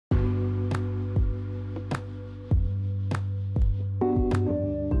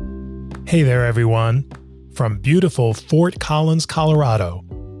Hey there, everyone. From beautiful Fort Collins, Colorado,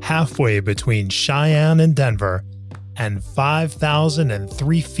 halfway between Cheyenne and Denver, and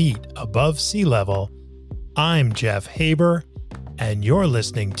 5,003 feet above sea level, I'm Jeff Haber, and you're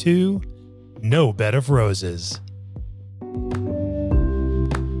listening to No Bed of Roses.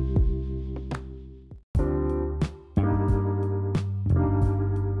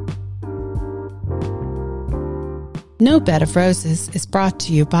 No Bed of Roses is brought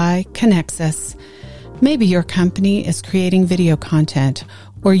to you by Connexus. Maybe your company is creating video content,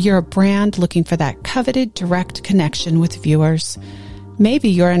 or you're a brand looking for that coveted direct connection with viewers. Maybe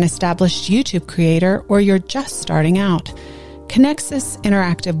you're an established YouTube creator, or you're just starting out. Connexus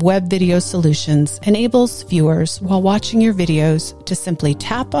Interactive Web Video Solutions enables viewers while watching your videos to simply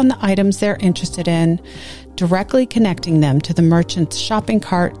tap on the items they're interested in, directly connecting them to the merchant's shopping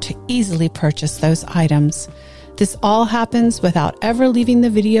cart to easily purchase those items. This all happens without ever leaving the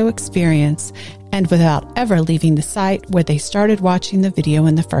video experience and without ever leaving the site where they started watching the video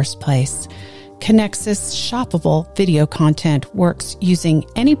in the first place. Connexus shoppable video content works using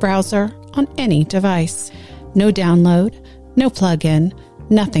any browser on any device. No download, no plugin,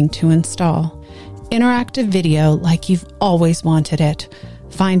 nothing to install. Interactive video like you've always wanted it.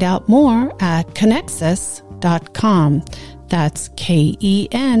 Find out more at Connexus.com. That's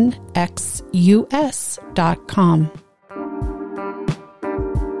KENXUS.com.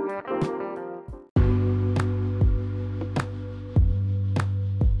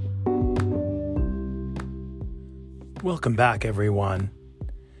 Welcome back, everyone.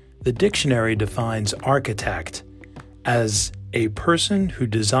 The dictionary defines architect as a person who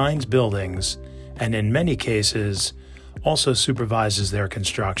designs buildings and, in many cases, also supervises their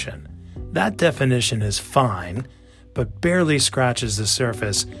construction. That definition is fine, but barely scratches the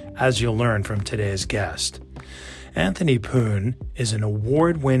surface, as you'll learn from today's guest. Anthony Poon is an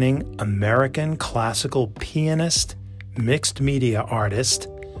award-winning American classical pianist, mixed media artist,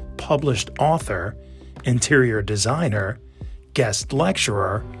 published author, interior designer, guest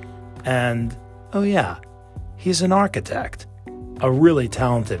lecturer, and, oh yeah, he's an architect, a really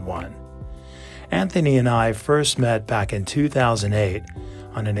talented one. Anthony and I first met back in 2008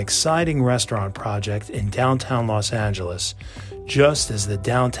 on an exciting restaurant project in downtown Los Angeles, just as the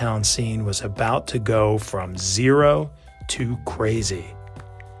downtown scene was about to go from zero to crazy.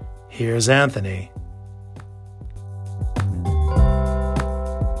 Here's Anthony.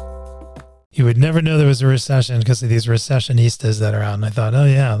 You would never know there was a recession because of these recessionistas that are out. And I thought, oh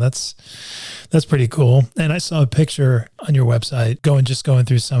yeah, that's pretty cool. And I saw a picture on your website going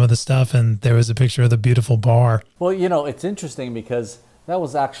through some of the stuff, and there was a picture of the beautiful bar. Well, you know, it's interesting because that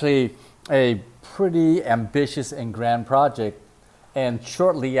was actually a pretty ambitious and grand project. And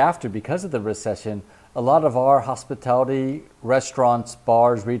shortly after, because of the recession, a lot of our hospitality, restaurants,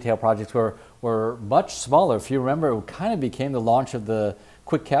 bars, retail projects were much smaller. If you remember, it kind of became the launch of the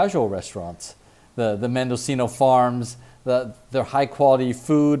quick casual restaurants, the Mendocino Farms, their high quality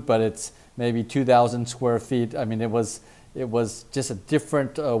food, but it's maybe 2,000 square feet. I mean, it was just a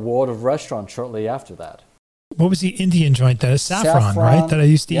different world of restaurants shortly after that. What was the Indian joint? That is Saffron, right? That I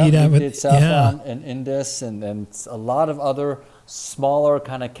used to eat at. Did Saffron and Indus and a lot of other smaller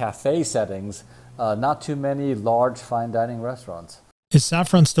kind of cafe settings. Not too many large fine dining restaurants. Is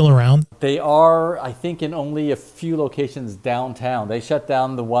Saffron still around? They are, I think, in only a few locations downtown. They shut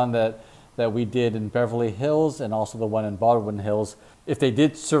down the one that we did in Beverly Hills and also the one in Baldwin Hills. If they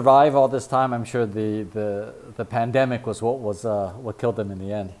did survive all this time, I'm sure the pandemic was what killed them in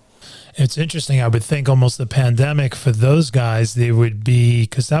the end. It's interesting. I would think almost the pandemic for those guys, they would be,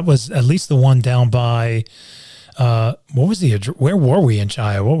 because that was at least the one down by, where were we in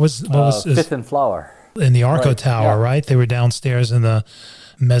Chaya? What was Fifth and Flower. In the Arco Tower, yeah. Right? They were downstairs in the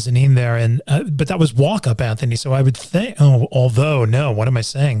mezzanine there. And but that was walk up, Anthony. So I would think, what am I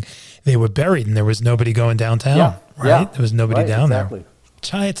saying? They were buried and there was nobody going downtown, right? Yeah. There was nobody down there.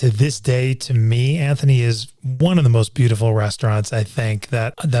 Chaya, to this day, to me, Anthony, is one of the most beautiful restaurants, I think,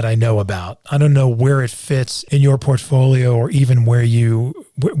 that I know about. I don't know where it fits in your portfolio, or even where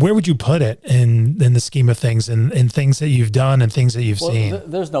would you put it in the scheme of things, and things that you've done and things that you've seen?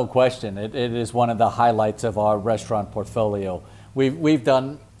 There's no question. It is one of the highlights of our restaurant portfolio. We've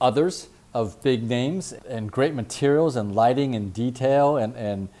done others of big names and great materials and lighting and detail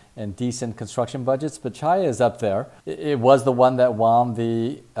and decent construction budgets, but Chaya is up there. It was the one that won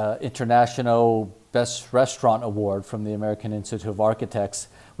the International Best Restaurant Award from the American Institute of Architects,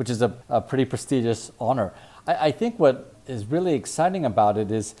 which is a pretty prestigious honor. I think what is really exciting about it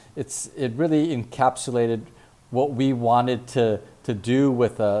is it really encapsulated what we wanted to do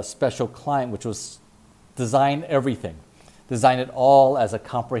with a special client, which was design everything. design it all as a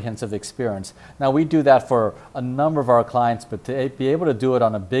comprehensive experience. Now, we do that for a number of our clients, but to be able to do it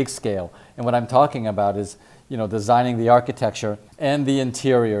on a big scale, and what I'm talking about is designing the architecture and the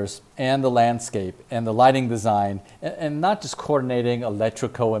interiors and the landscape and the lighting design, and not just coordinating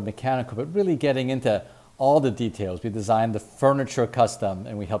electrical and mechanical, but really getting into all the details. We designed the furniture custom,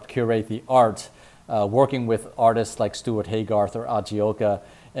 and we helped curate the art, working with artists like Stuart Haygarth or Ajioka,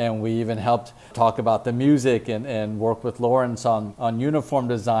 and we even helped talk about the music and work with Lawrence on uniform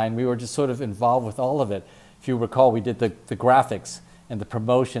design. We were just sort of involved with all of it. If you recall, we did the graphics and the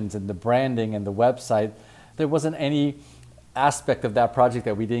promotions and the branding and the website. There wasn't any aspect of that project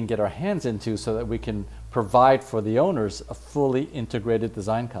that we didn't get our hands into so that we can provide for the owners a fully integrated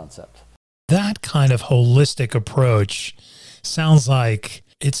design concept. That kind of holistic approach sounds,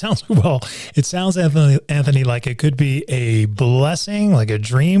 Anthony, like it could be a blessing, like a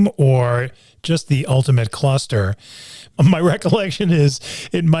dream, or just the ultimate cluster. My recollection is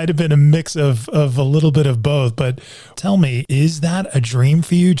it might have been a mix of a little bit of both, but tell me, is that a dream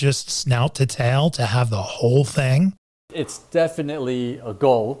for you, just snout to tail, to have the whole thing? It's definitely a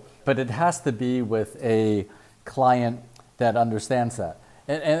goal, but it has to be with a client that understands that.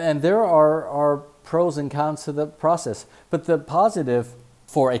 And there are pros and cons to the process, but the positive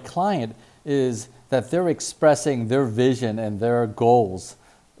for a client is that they're expressing their vision and their goals,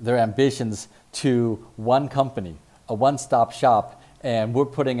 their ambitions to one company, a one-stop shop, and we're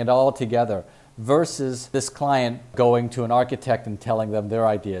putting it all together, versus this client going to an architect and telling them their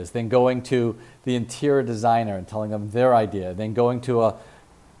ideas, then going to the interior designer and telling them their idea, then going to a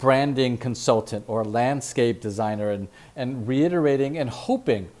branding consultant or a landscape designer and reiterating and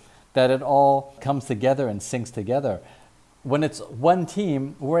hoping that it all comes together and syncs together. When it's one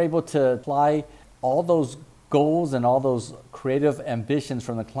team, we're able to apply all those goals and all those creative ambitions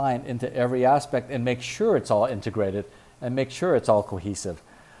from the client into every aspect and make sure it's all integrated and make sure it's all cohesive.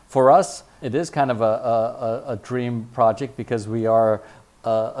 For us, it is kind of a dream project because we are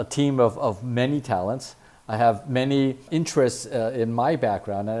a team of many talents. I have many interests in my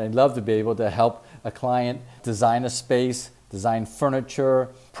background, and I'd love to be able to help a client design a space, design furniture,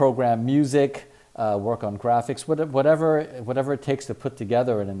 program music, work on graphics, whatever it takes to put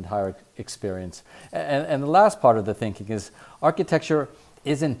together an entire experience. And the last part of the thinking is architecture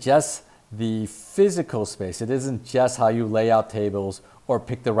isn't just the physical space. It isn't just how you lay out tables or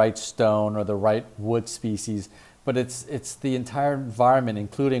pick the right stone or the right wood species, but it's the entire environment,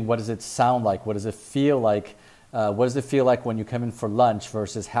 including what does it sound like, what does it feel like, what does it feel like when you come in for lunch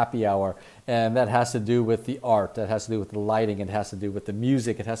versus happy hour? And that has to do with the art, that has to do with the lighting, it has to do with the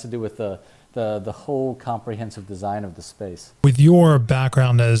music, it has to do with the whole comprehensive design of the space. With your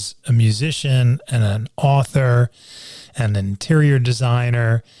background as a musician and an author and an interior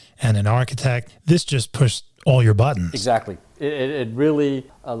designer and an architect, this just pushed all your buttons. Exactly. It really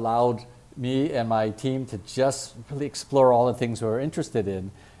allowed me and my team to just really explore all the things we're interested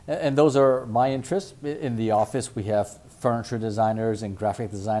in. And those are my interests. In the office, we have furniture designers and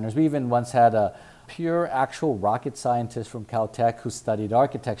graphic designers. We even once had a pure actual rocket scientist from Caltech who studied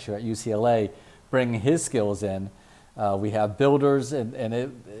architecture at UCLA bring his skills in. We have builders, and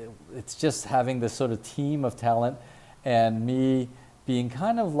it's just having this sort of team of talent, and me being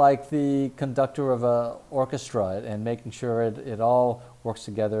kind of like the conductor of an orchestra and making sure it all works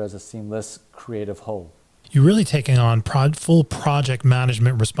together as a seamless creative whole. You're really taking on full project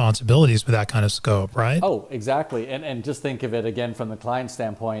management responsibilities with that kind of scope, right? Oh, exactly. And just think of it again from the client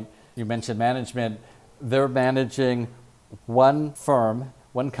standpoint. You mentioned management. They're managing one firm,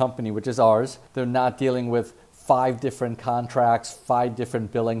 one company, which is ours. They're not dealing with 5 different contracts, 5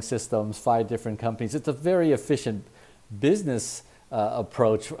 different billing systems, 5 different companies. It's a very efficient business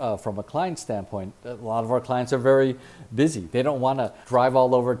approach from a client standpoint. A lot of our clients are very busy. They don't want to drive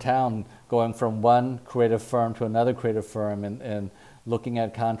all over town going from one creative firm to another creative firm and looking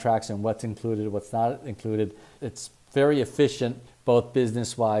at contracts and what's included, what's not included. It's very efficient, both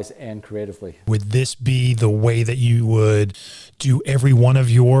business-wise and creatively. Would this be the way that you would do every one of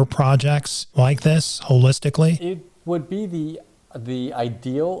your projects like this, holistically? It would be the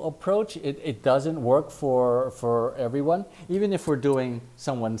ideal approach. It doesn't work for everyone. Even if we're doing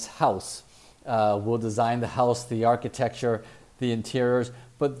someone's house, we'll design the house, the architecture, the interiors,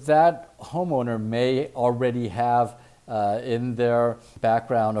 but that homeowner may already have in their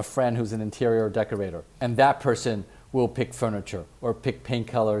background a friend who's an interior decorator, and that person will pick furniture or pick paint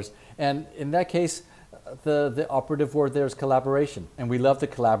colors. And in that case, the operative word there is collaboration. And we love to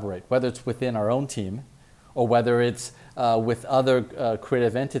collaborate, whether it's within our own team or whether it's with other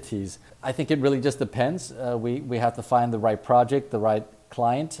creative entities. I think it really just depends. We have to find the right project, the right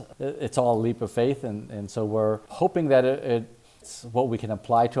client. It's all a leap of faith, and so we're hoping that it's what we can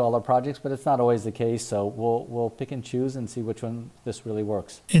apply to all our projects, but it's not always the case. So we'll pick and choose and see which one this really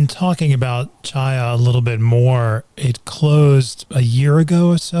works. In talking about Chaya a little bit more, it closed a year ago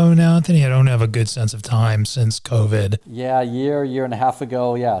or so now, Anthony. I don't have a good sense of time since COVID. Yeah, year and a half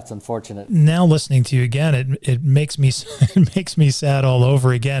ago. Yeah, it's unfortunate. Now listening to you again, it makes me it makes me sad all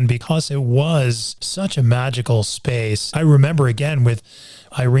over again, because it was such a magical space. I remember again with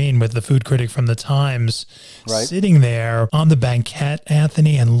Irene, with the food critic from the Times, right, sitting there on the banquette,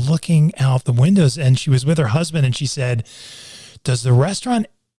 Anthony, and looking out the windows. And she was with her husband, and she said, "Does the restaurant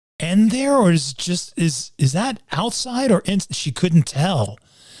end there, or is that outside or in?" She couldn't tell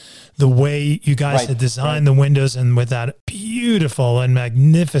the way you guys had designed the windows, and with that beautiful and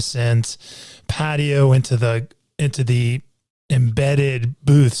magnificent patio into the embedded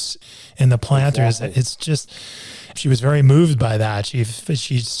booths in the planters. Exactly. It's just, she was very moved by that. She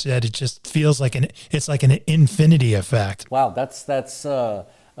said it just feels like it's like an infinity effect. Wow, that's a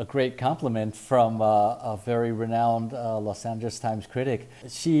great compliment from a very renowned Los Angeles Times critic.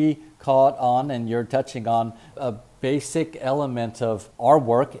 She caught on, and you're touching on a basic element of our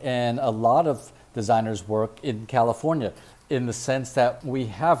work and a lot of designers' work in California, in the sense that we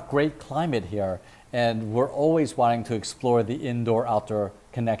have great climate here, and we're always wanting to explore the indoor-outdoor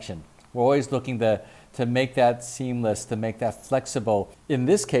connection. We're always looking to make that seamless, to make that flexible. In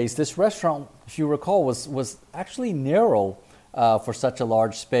this case, this restaurant, if you recall, was actually narrow for such a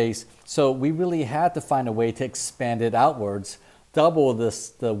large space. So we really had to find a way to expand it outwards, double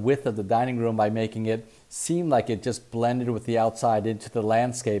the width of the dining room by making it seem like it just blended with the outside into the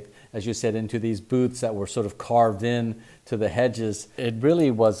landscape, as you said, into these booths that were sort of carved in to the hedges. It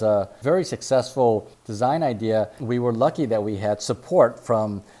really was a very successful design idea. We were lucky that we had support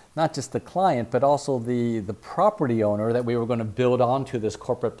from not just the client, but also the property owner, that we were going to build onto this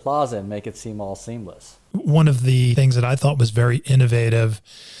corporate plaza and make it seem all seamless. One of the things that I thought was very innovative,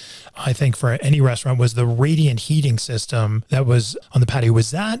 I think, for any restaurant, was the radiant heating system that was on the patio.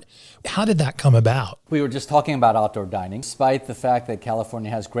 How did that come about? We were just talking about outdoor dining. Despite the fact that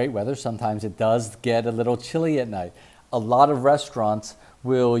California has great weather, sometimes it does get a little chilly at night. A lot of restaurants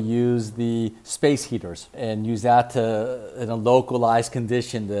will use the space heaters and use that in a localized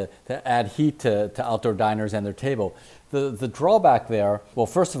condition to add heat to outdoor diners and their table. The drawback there, well,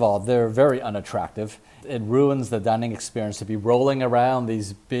 first of all, they're very unattractive. It ruins the dining experience to be rolling around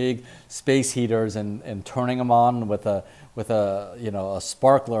these big space heaters and turning them on with a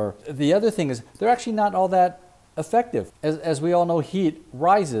sparkler. The other thing is they're actually not all that effective. As we all know, heat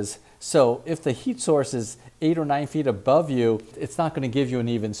rises. So if the heat source is 8 or 9 feet above you, it's not going to give you an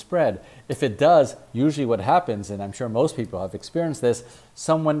even spread. If it does, usually what happens, and I'm sure most people have experienced this,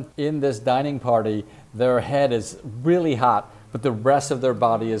 someone in this dining party, their head is really hot, but the rest of their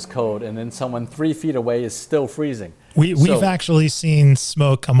body is cold, and then someone 3 feet away is still freezing. We've actually seen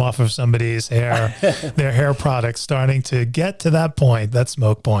smoke come off of somebody's hair, their hair products starting to get to that point, that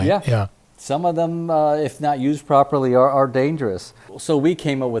smoke point. Yeah. Some of them, if not used properly, are dangerous. So we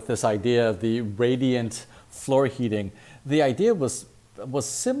came up with this idea of the radiant floor heating. The idea was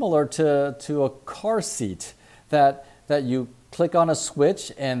similar to a car seat, that you click on a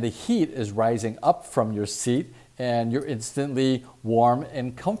switch and the heat is rising up from your seat and you're instantly warm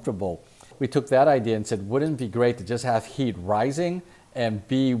and comfortable. We took that idea and said, wouldn't it be great to just have heat rising and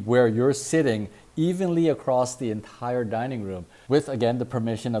be where you're sitting evenly across the entire dining room? With, again, the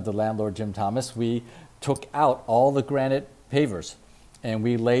permission of the landlord, Jim Thomas, we took out all the granite pavers and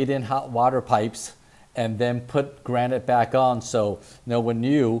we laid in hot water pipes and then put granite back on, so no one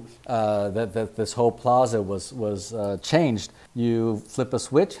knew that this whole plaza was changed. You flip a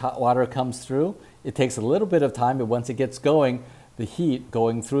switch, hot water comes through. It takes a little bit of time, but once it gets going, the heat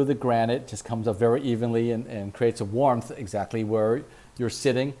going through the granite just comes up very evenly and creates a warmth exactly where you're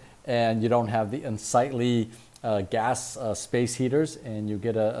sitting, and you don't have the unsightly gas space heaters, and you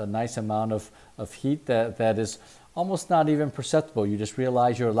get a nice amount of heat that is almost not even perceptible. You just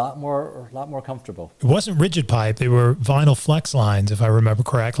realize you're a lot more comfortable. It wasn't rigid pipe. They were vinyl flex lines, if I remember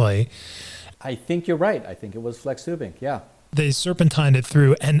correctly. I think you're right. I think it was flex tubing. Yeah. They serpentined it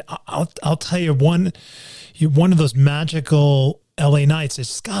through. And I'll tell you, one of those magical LA nights,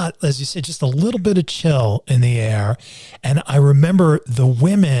 it's got, as you said, just a little bit of chill in the air. And I remember the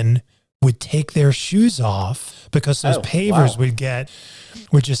women would take their shoes off because those pavers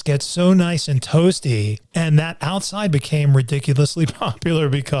would just get so nice and toasty. And that outside became ridiculously popular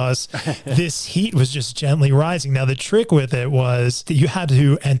because this heat was just gently rising. Now, the trick with it was that you had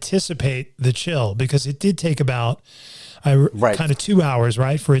to anticipate the chill, because it did take about Right. kind of 2 hours,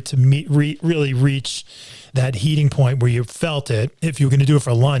 right, for it to really reach that heating point where you felt it. If you were going to do it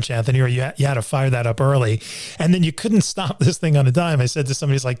for lunch, Anthony, or you had to fire that up early, and then you couldn't stop this thing on a dime. I said to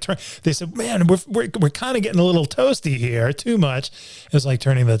somebody, they said, man, we're kind of getting a little toasty here, too much. It was like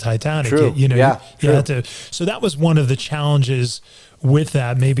turning the Titanic. True. You True. had to. So that was one of the challenges with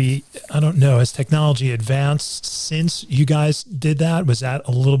that. Maybe, I don't know, has technology advanced since you guys did that? Was that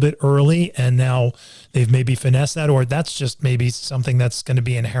a little bit early and now they've maybe finessed that, or that's just maybe something that's going to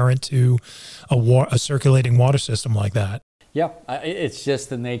be inherent to a circulating water system like that? Yeah, it's just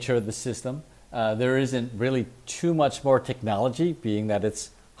the nature of the system. There isn't really too much more technology, being that it's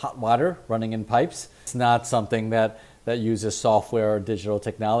hot water running in pipes. It's not something that uses software or digital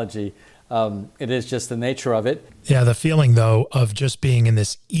technology. It is just the nature of it. Yeah, the feeling, though, of just being in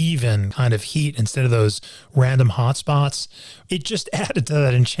this even kind of heat instead of those random hot spots, it just added to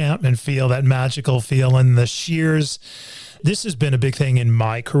that enchantment feel, that magical feel, and the shears. This has been a big thing in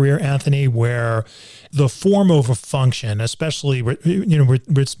my career, Anthony, where the form over function, especially,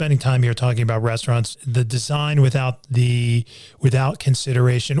 we're spending time here talking about restaurants, the design without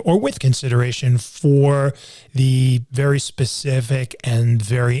consideration, or with consideration for the very specific and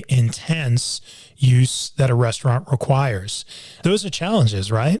very intense use that a restaurant requires. Those are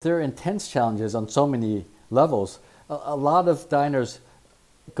challenges, right? They're intense challenges on so many levels. A lot of diners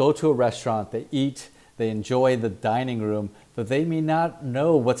go to a restaurant, they eat, they enjoy the dining room, but they may not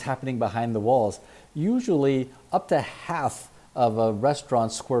know what's happening behind the walls. Usually up to half of a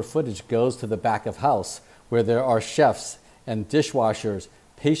restaurant's square footage goes to the back of house, where there are chefs and dishwashers,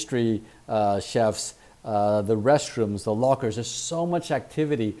 pastry chefs, the restrooms, the lockers. There's so much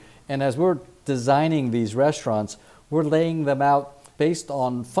activity. And as we're designing these restaurants, we're laying them out based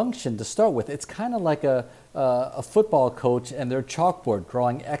on function to start with. It's kind of like a football coach and their chalkboard,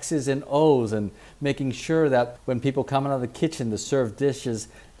 drawing X's and O's and making sure that when people come out of the kitchen to serve dishes,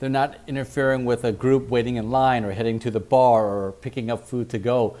 they're not interfering with a group waiting in line or heading to the bar or picking up food to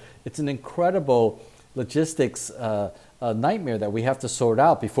go. It's an incredible logistics nightmare that we have to sort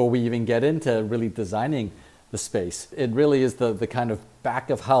out before we even get into really designing the space. It really is the kind of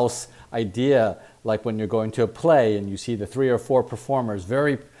back of house idea, like when you're going to a play and you see the 3 or 4 performers,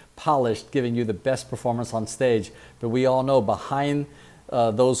 very polished, giving you the best performance on stage. But we all know behind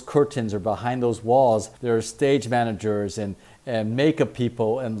those curtains or behind those walls, there are stage managers and makeup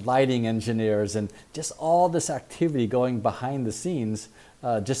people and lighting engineers and just all this activity going behind the scenes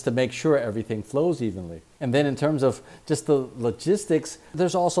just to make sure everything flows evenly. And then in terms of just the logistics,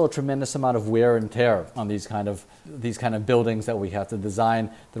 there's also a tremendous amount of wear and tear on these kind of buildings that we have to design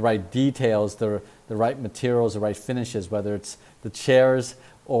the right details, the right materials, the right finishes, whether it's the chairs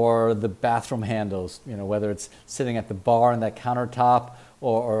or the bathroom handles, whether it's sitting at the bar and that countertop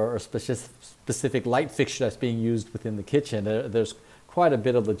or a specific light fixture that's being used within the kitchen. There's quite a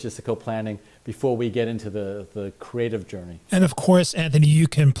bit of logistical planning before we get into the creative journey. And of course, Anthony, you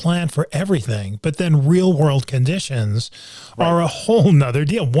can plan for everything, but then real world conditions are a whole nother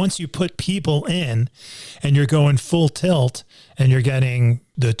deal. Once you put people in and you're going full tilt and you're getting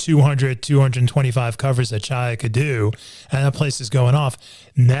the 200, 225 covers that Chaya could do, and that place is going off,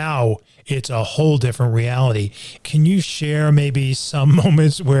 now it's a whole different reality. Can you share maybe some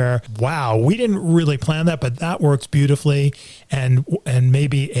moments where, wow, we didn't really plan that, but that worked beautifully, and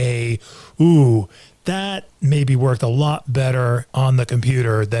maybe that maybe worked a lot better on the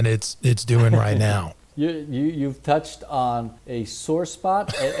computer than it's doing right now? You've touched on a sore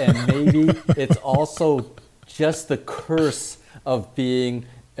spot, and maybe it's also just the curse of being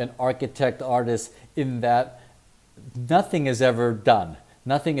an architect artist, in that nothing is ever done.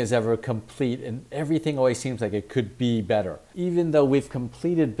 Nothing is ever complete, and everything always seems like it could be better. Even though we've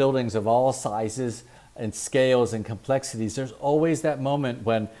completed buildings of all sizes and scales and complexities, there's always that moment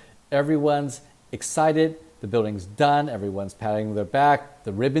when everyone's excited, the building's done, everyone's patting their back,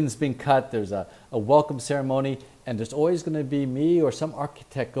 the ribbon's been cut, there's a welcome ceremony, and there's always going to be me or some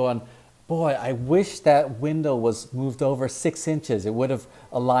architect going, boy, I wish that window was moved over 6 inches. It would have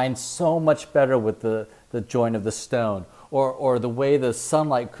aligned so much better with the joint of the stone. Or the way the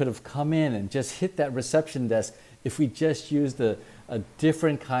sunlight could have come in and just hit that reception desk if we just used a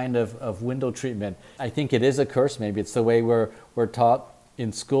different kind of window treatment. I think it is a curse. Maybe it's the way we're taught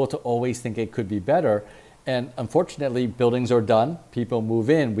in school to always think it could be better. And unfortunately, buildings are done. People move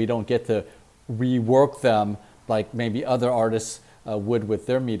in. We don't get to rework them like maybe other artists would with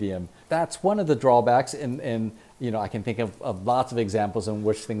their medium. That's one of the drawbacks, and I can think of lots of examples in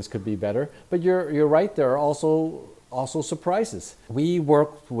which things could be better. But you're right, there are also surprises. We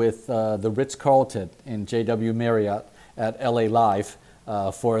worked with the Ritz-Carlton and JW Marriott at LA Live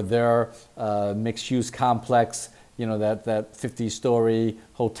for their mixed-use complex, that 50-story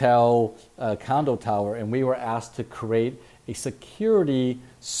hotel condo tower, and we were asked to create a security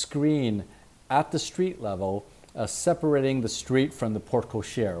screen at the street level, separating the street from the porte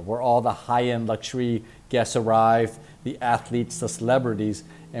cochere, where all the high-end luxury guests arrive, the athletes, the celebrities,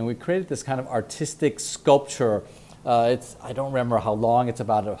 and we created this kind of artistic sculpture. I don't remember how long, it's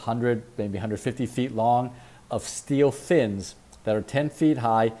about 100, maybe 150 feet long, of steel fins that are 10 feet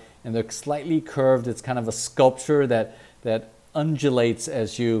high, and they're slightly curved. It's kind of a sculpture that undulates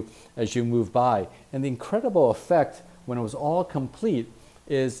as you move by. And the incredible effect when it was all complete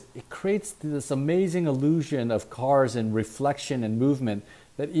is it creates this amazing illusion of cars and reflection and movement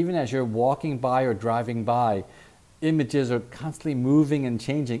that even as you're walking by or driving by, images are constantly moving and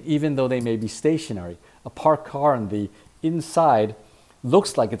changing, even though they may be stationary. A parked car on the inside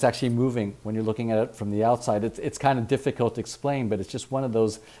looks like it's actually moving when you're looking at it from the outside. It's kind of difficult to explain, but it's just one of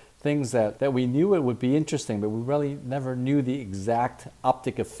those things that we knew it would be interesting, but we really never knew the exact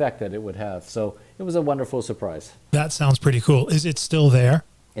optic effect that it would have. So it was a wonderful surprise. That sounds pretty cool. Is it still there?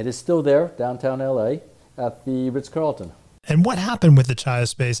 It is still there, downtown LA, at the Ritz-Carlton. And what happened with the Chaya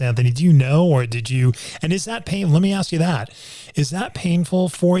space, Anthony? Do you know, or did you, and is that pain? Let me ask you that. Is that painful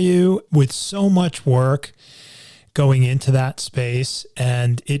for you with so much work going into that space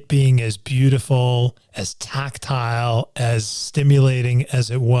and it being as beautiful, as tactile, as stimulating as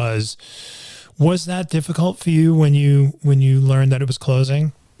it was? Was that difficult for you when you learned that it was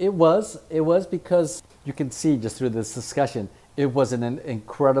closing? It was because you can see just through this discussion, it was an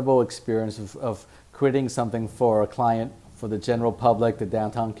incredible experience of creating something for a client, for the general public, the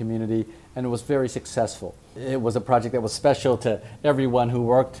downtown community, and it was very successful. It was a project that was special to everyone who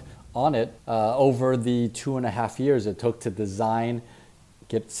worked on it over the 2.5 years it took to design,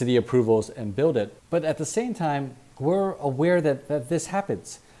 get city approvals, and build it. But at the same time, we're aware that this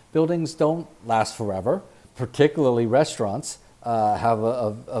happens. Buildings don't last forever, particularly restaurants have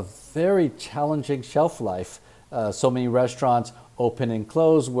a very challenging shelf life. So many restaurants open and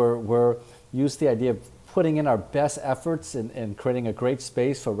close. We're used to the idea of putting in our best efforts in creating a great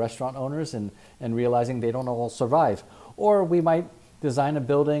space for restaurant owners and realizing they don't all survive. Or we might design a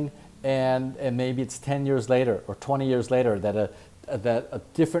building and maybe it's 10 years later or 20 years later that a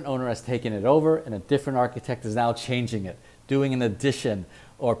different owner has taken it over and a different architect is now changing it, doing an addition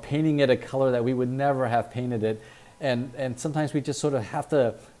or painting it a color that we would never have painted it. And sometimes we just sort of have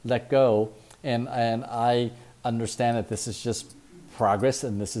to let go. And I understand that this is just progress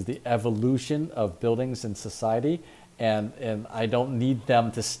and this is the evolution of buildings in society. And I don't need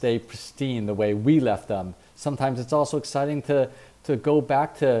them to stay pristine the way we left them. Sometimes it's also exciting to go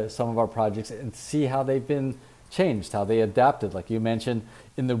back to some of our projects and see how they've been changed, how they adapted. Like you mentioned,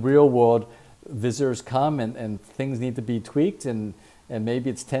 in the real world, visitors come and things need to be tweaked and maybe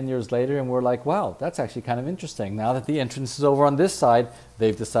it's 10 years later and we're like, wow, that's actually kind of interesting. Now that the entrance is over on this side,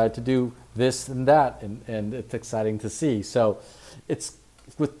 they've decided to do this and that, and it's exciting to see. So it's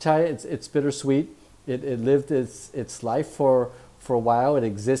with Chaya, it's bittersweet. It lived its life for a while. It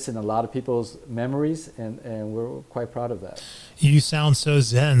exists in a lot of people's memories, and we're quite proud of that. You sound so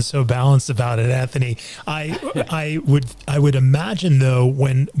zen, so balanced about it, Anthony. I would imagine though,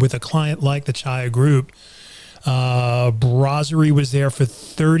 when with a client like the Chaya Group, Brasserie was there for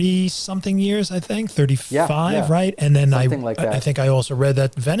 30 something years, I think 35, yeah. Right? And then I think I also read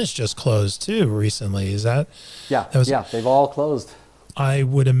that Venice just closed too recently. Is that? Yeah, they've all closed. I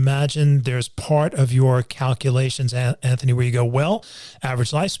would imagine there's part of your calculations, Anthony, where you go, well,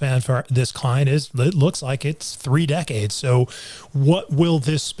 average lifespan for this client it looks like it's 3 decades. So what will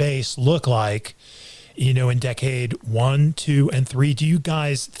this space look like, in decade 1, 2, and 3? Do you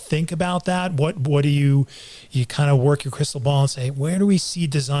guys think about that? What do you kind of work your crystal ball and say, where do we see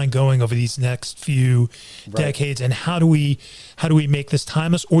design going over these next few decades? And how do we make this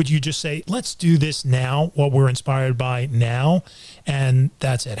timeless? Or do you just say, let's do this now, what we're inspired by now, and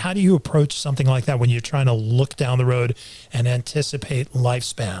that's it? How do you approach something like that when you're trying to look down the road and anticipate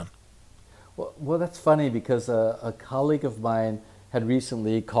lifespan? Well, that's funny because a colleague of mine had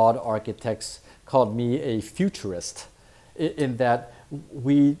recently called me a futurist, in that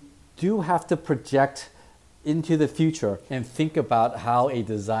we do have to project into the future and think about how a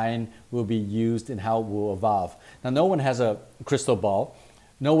design will be used and how it will evolve. Now, no one has a crystal ball.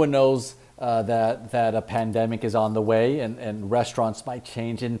 No one knows that a pandemic is on the way and restaurants might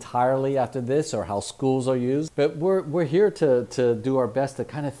change entirely after this, or how schools are used. But we're here to do our best to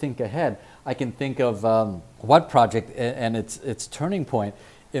kind of think ahead. I can think of one project and its turning point,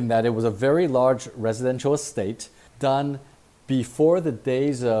 in that it was a very large residential estate done before the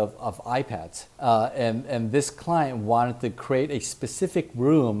days of iPads. And this client wanted to create a specific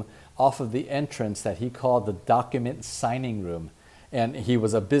room off of the entrance that he called the document signing room. And he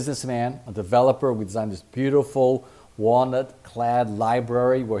was a businessman, a developer. We designed this beautiful walnut-clad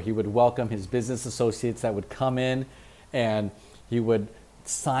library where he would welcome his business associates that would come in, and he would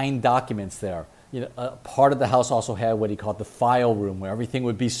sign documents there. You know, a part of the house also had what he called the file room, where everything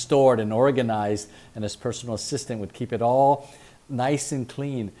would be stored and organized, and his personal assistant would keep it all nice and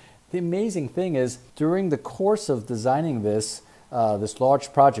clean. The amazing thing is, during the course of designing this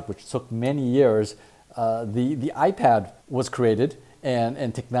large project, which took many years, the iPad was created,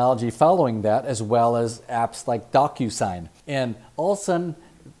 and technology following that, as well as apps like DocuSign. And all of a sudden,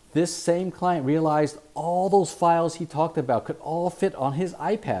 this same client realized all those files he talked about could all fit on his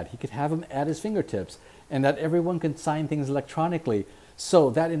iPad. He could have them at his fingertips, and that everyone could sign things electronically. So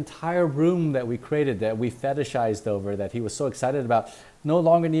that entire room that we created, that we fetishized over, that he was so excited about, no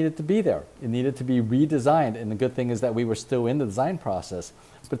longer needed to be there. It needed to be redesigned. And the good thing is that we were still in the design process.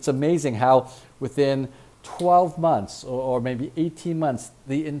 But it's amazing how within 12 months or maybe 18 months,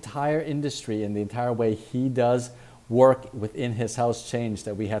 the entire industry and the entire way he does work within his house changed,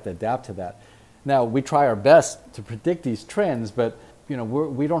 that we had to adapt to that. Now, we try our best to predict these trends, but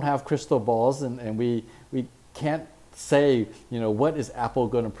we don't have crystal balls, and we can't say, what is Apple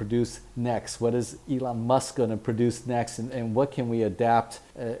going to produce next? What is Elon Musk going to produce next? And what can we adapt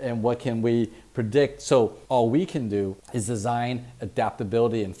and what can we predict? So all we can do is design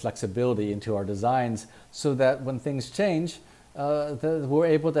adaptability and flexibility into our designs so that when things change, we're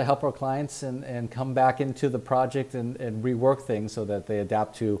able to help our clients and come back into the project and rework things so that they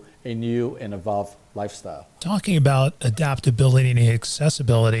adapt to a new and evolved lifestyle. Talking about adaptability and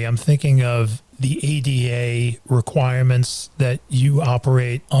accessibility, I'm thinking of the ADA requirements that you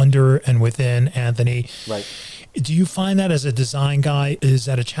operate under and within, Anthony. Right. Do you find that as a design guy, is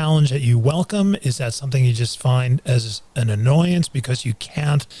that a challenge that you welcome? Is that something you just find as an annoyance because you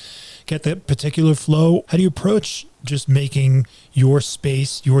can't get that particular flow? How do you approach just making your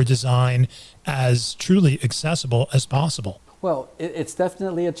space, your design, as truly accessible as possible? Well, it's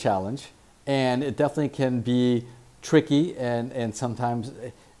definitely a challenge, and it definitely can be tricky and sometimes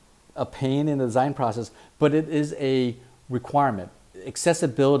a pain in the design process, but it is a requirement.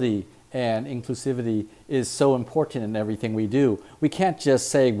 Accessibility and inclusivity is so important in everything we do. We can't just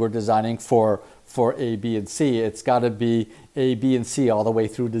say we're designing for A, B, and C. It's got to be A, B, and C all the way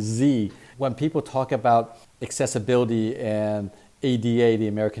through to Z. When people talk about accessibility and ADA, the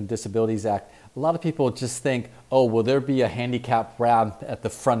American Disabilities Act, a lot of people just think, oh, will there be a handicap ramp at the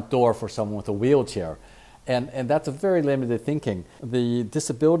front door for someone with a wheelchair? And that's a very limited thinking. The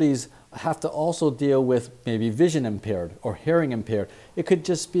disabilities have to also deal with maybe vision impaired or hearing impaired. It could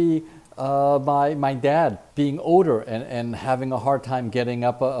just be my dad being older and having a hard time getting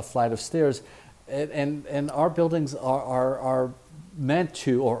up a flight of stairs. And our buildings are meant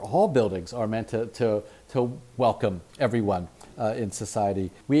to, or all buildings are meant to welcome everyone in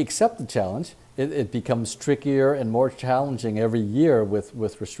society. We accept the challenge. It becomes trickier and more challenging every year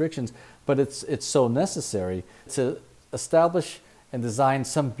with restrictions, but it's so necessary to establish and design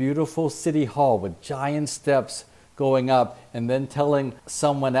some beautiful city hall with giant steps going up and then telling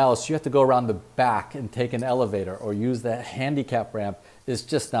someone else you have to go around the back and take an elevator or use the handicap ramp is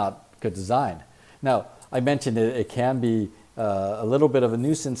just not good design. Now, I mentioned it can be a little bit of a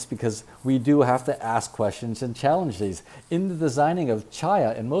nuisance because we do have to ask questions and challenge these. In the designing of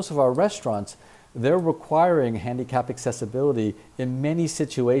Chaya, in most of our restaurants, they're requiring handicap accessibility in many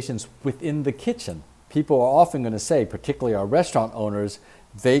situations within the kitchen. People are often going to say, particularly our restaurant owners,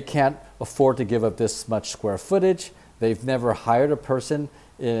 they can't afford to give up this much square footage. They've never hired a person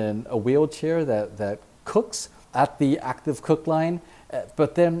in a wheelchair that cooks at the active cook line.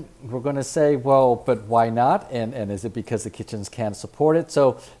 But then we're going to say, well, but why not? And is it because the kitchens can't support it?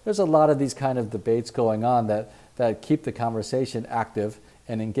 So there's a lot of these kind of debates going on that keep the conversation active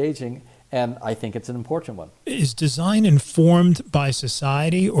and engaging. And I think it's an important one. Is design informed by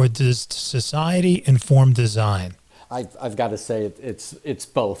society, or does society inform design? I've got to say it's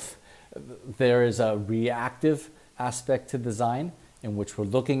both. There is a reactive aspect to design in which we're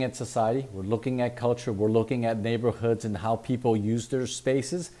looking at society, we're looking at culture, we're looking at neighborhoods and how people use their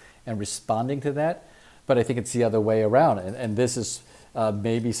spaces and responding to that. But I think it's the other way around. And this is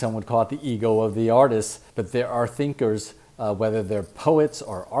maybe some would call it the ego of the artist, but there are thinkers, whether they're poets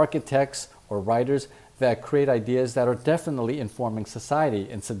or architects or writers, that create ideas that are definitely informing society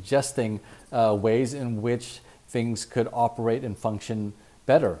and suggesting ways in which things could operate and function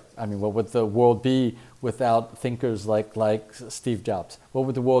better. I mean, what would the world be without thinkers like Steve Jobs? What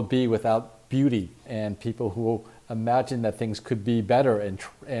would the world be without beauty and people who imagine that things could be better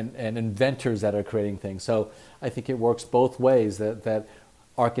and inventors that are creating things? So I think it works both ways, that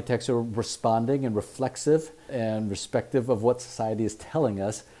architects are responding and reflexive and respective of what society is telling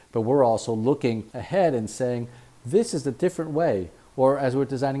us, but we're also looking ahead and saying, this is a different way. Or as we're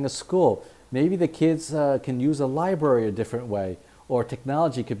designing a school, maybe the kids can use a library a different way, or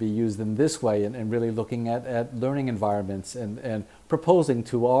technology could be used in this way, and really looking at learning environments and proposing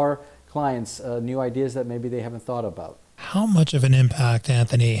to our clients new ideas that maybe they haven't thought about. How much of an impact,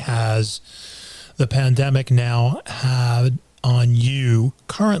 Anthony, has the pandemic now had on you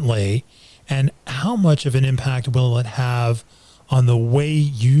currently, and how much of an impact will it have on the way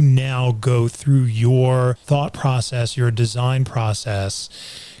you now go through your thought process, your design process?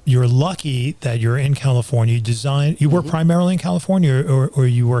 You're lucky that you're in California. You work primarily in California, or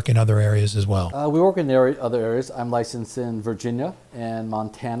you work in other areas as well? We work in other areas. I'm licensed in Virginia and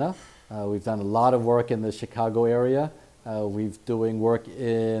Montana. We've done a lot of work in the Chicago area. We're doing work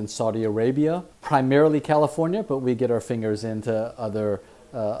in Saudi Arabia, primarily California, but we get our fingers into other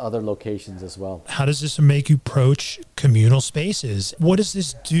locations as well. How does this make you approach communal spaces? What does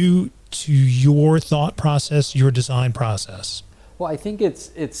this do to your thought process, your design process? Well, I think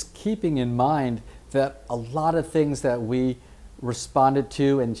it's keeping in mind that a lot of things that we responded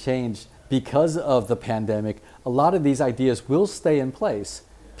to and changed because of the pandemic, a lot of these ideas will stay in place.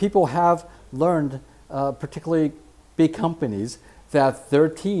 People have learned, particularly big companies, that their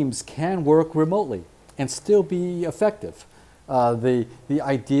teams can work remotely and still be effective. The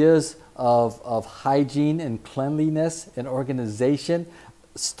ideas of hygiene and cleanliness and organization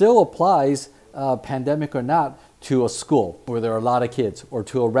still applies, pandemic or not, to a school where there are a lot of kids, or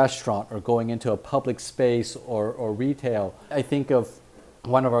to a restaurant, or going into a public space or retail. I think of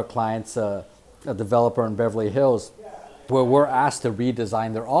one of our clients, a developer in Beverly Hills, where we're asked to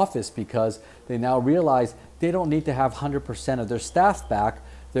redesign their office because they now realize they don't need to have 100% of their staff back.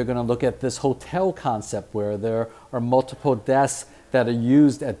 They're going to look at this hotel concept where there are multiple desks that are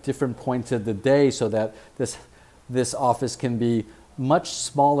used at different points of the day, so that this office can be much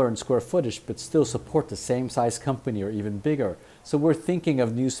smaller in square footage but still support the same size company or even bigger. So we're thinking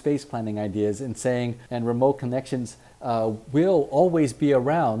of new space planning ideas and saying, and remote connections will always be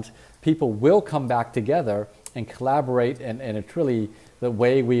around. People will come back together and collaborate, and it's really the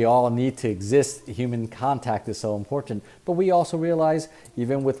way we all need to exist. Human contact is so important. But we also realize,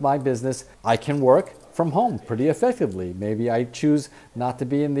 even with my business, I can work from home pretty effectively. Maybe I choose not to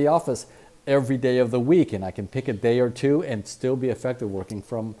be in the office every day of the week, and I can pick a day or two and still be effective working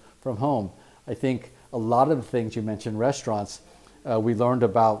from home. I think a lot of the things you mentioned, restaurants, we learned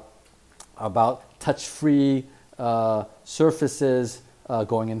about touch-free surfaces,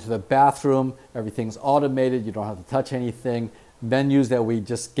 going into the bathroom, everything's automated, you don't have to touch anything. Menus that we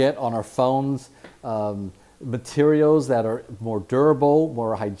just get on our phones, materials that are more durable,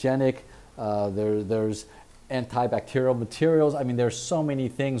 more hygienic. There's antibacterial materials. I mean, there's so many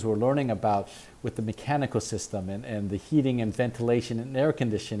things we're learning about with the mechanical system and the heating and ventilation and air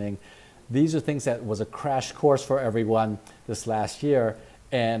conditioning. These are things that was a crash course for everyone this last year.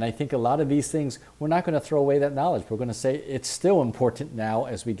 And I think a lot of these things, we're not going to throw away that knowledge. We're going to say it's still important now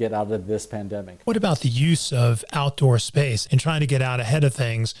as we get out of this pandemic. What about the use of outdoor space and trying to get out ahead of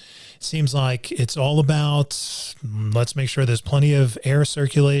things? It seems like it's all about, let's make sure there's plenty of air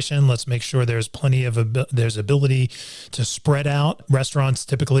circulation. Let's make sure there's there's ability to spread out. Restaurants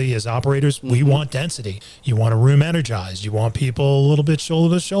typically, as operators, we want density. You want a room energized. You want people a little bit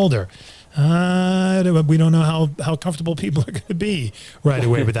shoulder to shoulder. We don't know how comfortable people are going to be right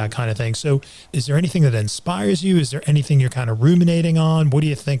away with that kind of thing. So is there anything that inspires you? Is there anything you're kind of ruminating on? What do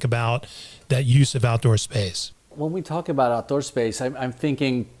you think about that use of outdoor space? When we talk about outdoor space, I'm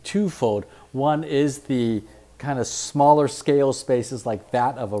thinking twofold. One is the kind of smaller scale spaces like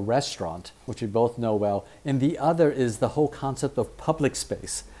that of a restaurant, which we both know well. And the other is the whole concept of public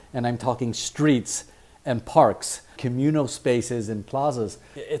space. And I'm talking streets and parks, communal spaces and plazas.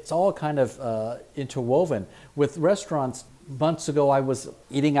 It's all kind of interwoven. With restaurants, months ago I was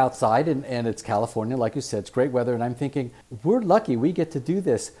eating outside, and it's California, like you said, it's great weather, and I'm thinking, we're lucky we get to do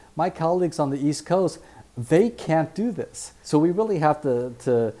this. My colleagues on the East Coast, they can't do this. So we really have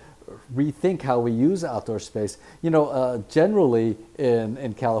to rethink how we use outdoor space. You know, generally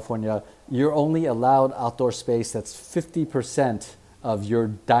in California, you're only allowed outdoor space that's 50% of your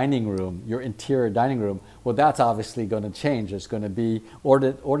dining room, your interior dining room. Well, that's obviously going to change. There's going to be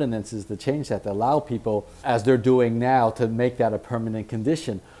ordinances to change that, to allow people, as they're doing now, to make that a permanent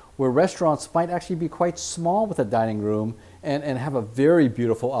condition. Where restaurants might actually be quite small with a dining room and have a very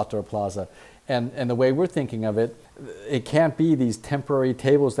beautiful outdoor plaza. And the way we're thinking of it, it can't be these temporary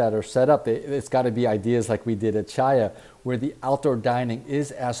tables that are set up. It's got to be ideas like we did at Chaya, where the outdoor dining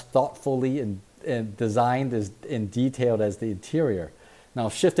is as thoughtfully and designed and detailed as the interior. Now,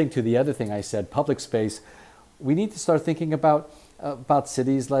 shifting to the other thing I said, public space, we need to start thinking about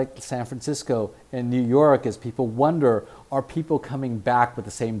cities like San Francisco and New York as people wonder, are people coming back with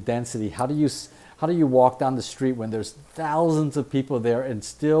the same density? How do you walk down the street when there's thousands of people there and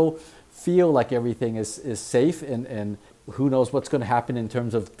still feel like everything is safe, and who knows what's going to happen in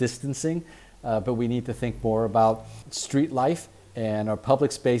terms of distancing? But we need to think more about street life and our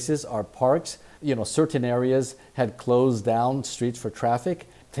public spaces, our parks. You know, certain areas had closed down streets for traffic.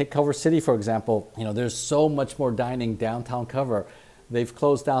 Take Culver City, for example. You know, there's so much more dining downtown Culver. They've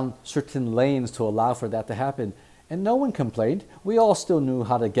closed down certain lanes to allow for that to happen. And no one complained. We all still knew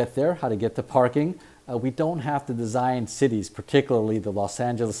how to get there, how to get to parking. We don't have to design cities, particularly the Los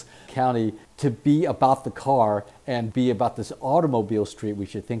Angeles County, to be about the car and be about this automobile street. We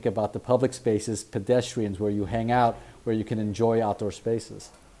should think about the public spaces, pedestrians, where you hang out, where you can enjoy outdoor spaces.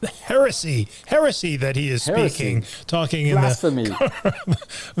 Heresy that he is speaking, talking Blasphemy. in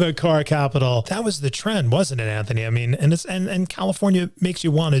the car capital. That was the trend, wasn't it, Anthony? I mean, and California makes you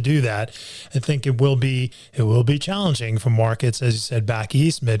want to do that. I think it will be challenging for markets, as you said, back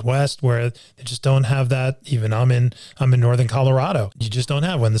east, Midwest, where they just don't have that. Even I'm in northern Colorado. You just don't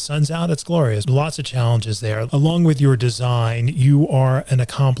have, when the sun's out, it's glorious. Lots of challenges there. Along with your design, you are an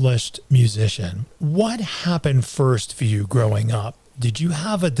accomplished musician. What happened first for you growing up? Did you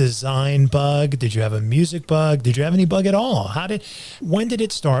have a design bug? Did you have a music bug? Did you have any bug at all? When did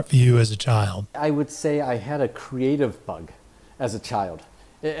it start for you as a child? I would say I had a creative bug as a child.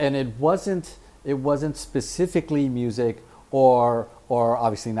 And it wasn't specifically music or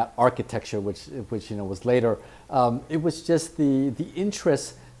obviously not architecture, which was later. It was just the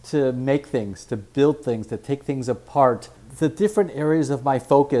interest to make things, to build things, to take things apart. The different areas of my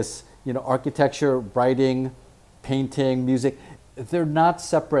focus, architecture, writing, painting, music, they're not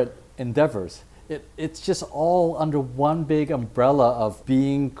separate endeavors. It's just all under one big umbrella of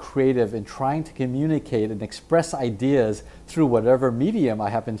being creative and trying to communicate and express ideas through whatever medium I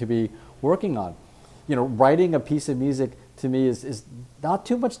happen to be working on. Writing a piece of music to me is not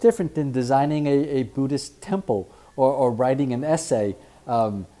too much different than designing a Buddhist temple or writing an essay.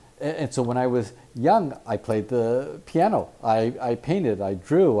 And so when I was young, I played the piano, I painted, I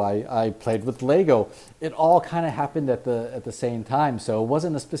drew, I played with Lego. It all kind of happened at the same time. So it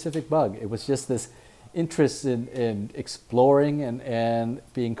wasn't a specific bug. It was just this interest in exploring and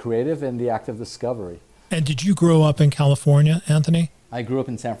being creative and the act of discovery. And did you grow up in California, Anthony? I grew up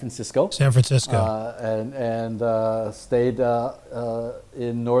in San Francisco. San Francisco. And stayed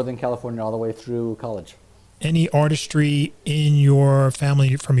in Northern California all the way through college. Any artistry in your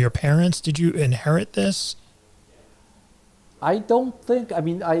family from your parents? Did you inherit this? I don't think. I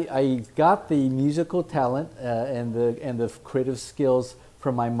mean, I got the musical talent and the creative skills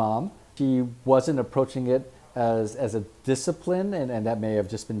from my mom. She wasn't approaching it as a discipline, and that may have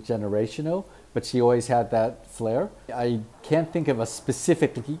just been generational, but she always had that flair. I can't think of a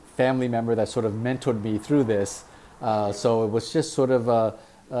specific family member that sort of mentored me through this. So it was just sort of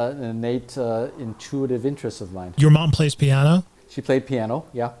an innate, intuitive interest of mine. Your mom plays piano? She played piano,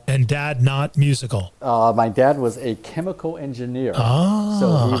 yeah. And dad not musical? My dad was a chemical engineer.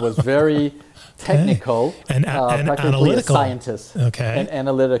 So he was very technical, okay. and practically analytical. A scientist. Okay. And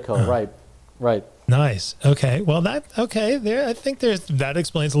analytical, right. Nice. Okay. Well, there. I think that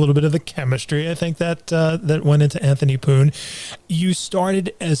explains a little bit of the chemistry. I think that went into Anthony Poon. You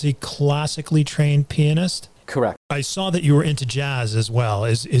started as a classically trained pianist? Correct. I saw that you were into jazz as well.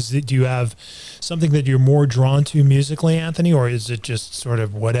 Do you have something that you're more drawn to musically, Anthony, or is it just sort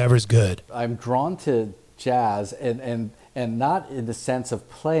of whatever's good? I'm drawn to jazz and not in the sense of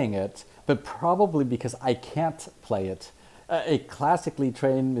playing it, but probably because I can't play it. A classically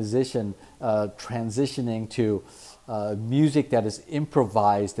trained musician transitioning to music that is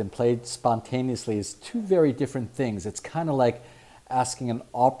improvised and played spontaneously is two very different things. It's kind of like asking an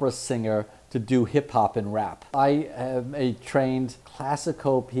opera singer to do hip hop and rap. I am a trained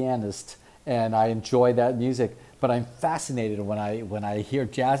classical pianist and I enjoy that music, but I'm fascinated when I hear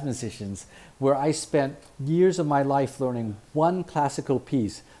jazz musicians where I spent years of my life learning one classical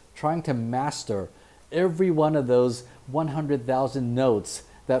piece, trying to master every one of those 100,000 notes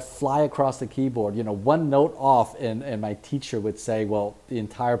that fly across the keyboard. One note off and my teacher would say, well, the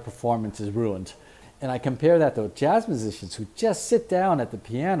entire performance is ruined. And I compare that to jazz musicians who just sit down at the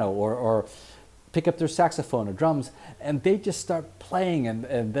piano or pick up their saxophone or drums, and they just start playing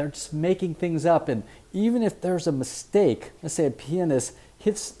and they're just making things up. And even if there's a mistake, let's say a pianist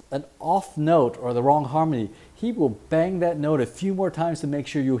hits an off note or the wrong harmony, he will bang that note a few more times to make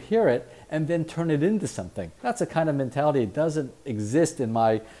sure you hear it and then turn it into something. That's a kind of mentality that doesn't exist in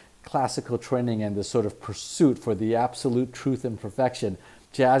my classical training and the sort of pursuit for the absolute truth and perfection.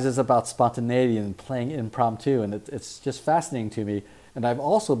 Jazz is about spontaneity and playing impromptu, and it's just fascinating to me. And I've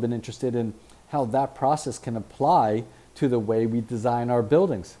also been interested in how that process can apply to the way we design our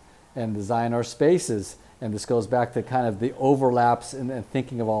buildings and design our spaces. And this goes back to kind of the overlaps and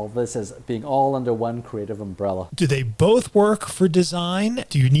thinking of all of this as being all under one creative umbrella. Do they both work for design?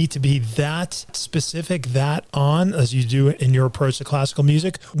 Do you need to be that specific, that on, as you do in your approach to classical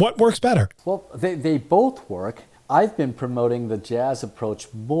music? What works better? Well, they both work. I've been promoting the jazz approach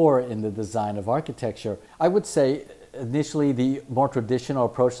more in the design of architecture. I would say initially the more traditional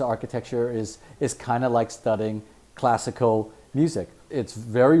approach to architecture is kind of like studying classical music. It's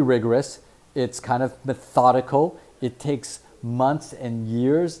very rigorous. It's kind of methodical. It takes months and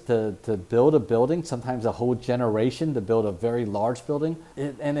years to build a building, sometimes a whole generation to build a very large building.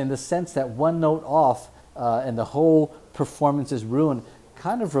 And in the sense that one note off and the whole performance is ruined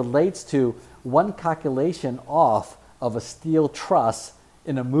kind of relates to one calculation off of a steel truss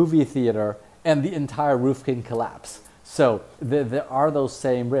in a movie theater and the entire roof can collapse. So there are those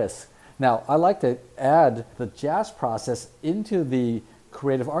same risks. Now, I like to add the jazz process into the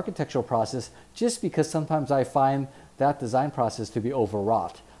creative architectural process just because sometimes I find that design process to be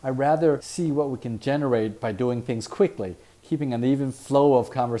overwrought. I rather see what we can generate by doing things quickly, keeping an even flow of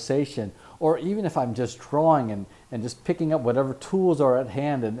conversation, or even if I'm just drawing and just picking up whatever tools are at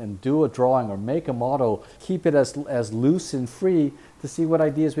hand and do a drawing or make a model, keep it as loose and free to see what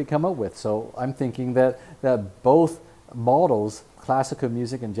ideas we come up with. So I'm thinking that both models, classical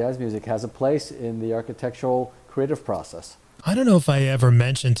music and jazz music, has a place in the architectural creative process. I don't know if I ever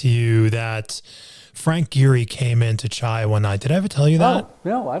mentioned to you that Frank Gehry came into Chai one night. Did I ever tell you that?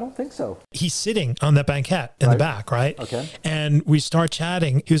 No, I don't think so. He's sitting on that banquette in the back, right? Okay. And we start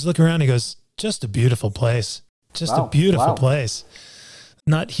chatting. He was looking around. He goes, just a beautiful place. Just a beautiful place.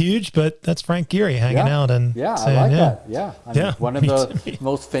 Not huge, but that's Frank Gehry hanging out. And saying, I like that. Yeah. I mean, one of the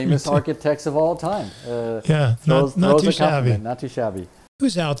most famous architects of all time. Not too shabby. Not too shabby.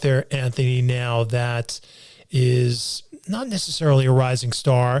 Who's out there, Anthony, now that is not necessarily a rising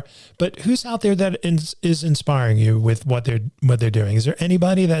star, but who's out there that is inspiring you with what they're doing? Is there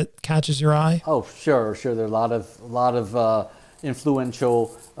anybody that catches your eye? Oh, sure. There are a lot of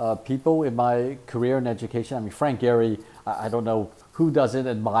influential people in my career and education. I mean, Frank Gehry, I don't know who doesn't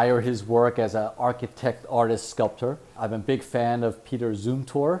admire his work as an architect, artist, sculptor. I'm a big fan of Peter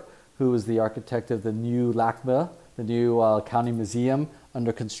Zumthor, who is the architect of the new LACMA, the new county museum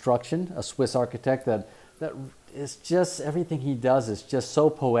under construction, a Swiss architect that is just, everything he does is just so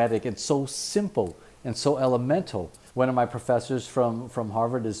poetic and so simple and so elemental. One of my professors from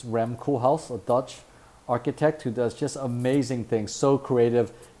Harvard is Rem Koolhaas, a Dutch architect who does just amazing things, so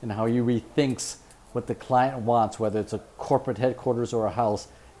creative in how he rethinks what the client wants, whether it's a corporate headquarters or a house,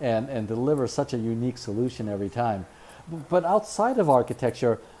 and delivers such a unique solution every time. But outside of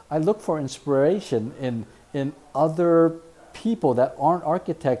architecture, I look for inspiration in other people that aren't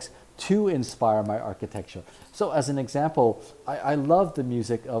architects to inspire my architecture. So as an example, I love the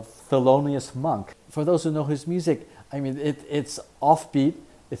music of Thelonious Monk. For those who know his music, I mean, it's offbeat,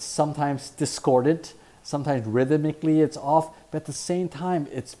 it's sometimes discordant, sometimes rhythmically it's off, but at the same time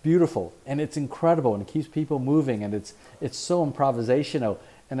it's beautiful and it's incredible and it keeps people moving and it's so improvisational.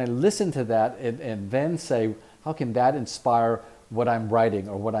 And I listen to that and then say, how can that inspire what I'm writing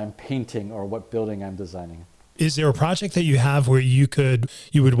or what I'm painting or what building I'm designing? Is there a project that you have where you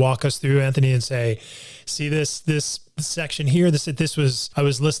would walk us through, Anthony, and say, see this section here, I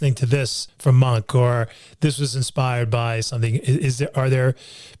was listening to this from Monk, or this was inspired by something. Are there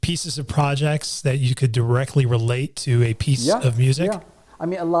pieces of projects that you could directly relate to a piece of music? Yeah. I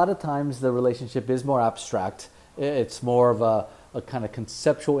mean, a lot of times the relationship is more abstract. It's more of a kind of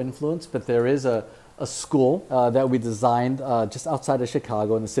conceptual influence, but there is a school that we designed just outside of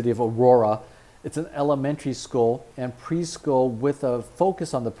Chicago in the city of Aurora. It's an elementary school and preschool with a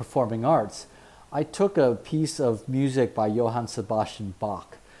focus on the performing arts. I took a piece of music by Johann Sebastian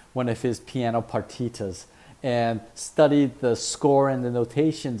Bach, one of his piano partitas, and studied the score and the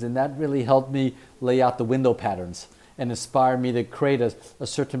notations, and that really helped me lay out the window patterns and inspired me to create a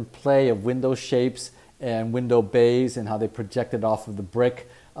certain play of window shapes and window bays and how they projected off of the brick.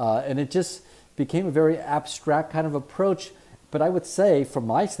 And it just became a very abstract kind of approach. But I would say, from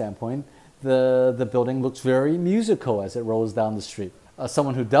my standpoint, the building looks very musical as it rolls down the street.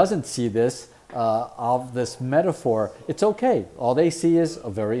 Someone who doesn't see this, of this metaphor, it's okay. All they see is a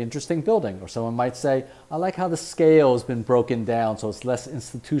very interesting building. Or someone might say, I like how the scale has been broken down so it's less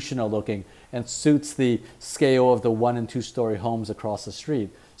institutional looking and suits the scale of the 1- and 2-story homes across the street.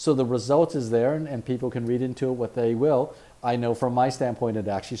 So the result is there and people can read into it what they will. I know from my standpoint, it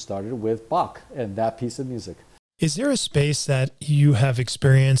actually started with Bach and that piece of music. Is there a space that you have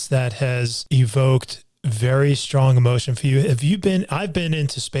experienced that has evoked very strong emotion for you? I've been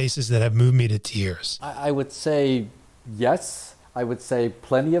into spaces that have moved me to tears. I would say yes. I would say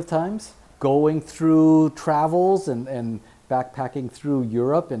plenty of times. Going through travels and backpacking through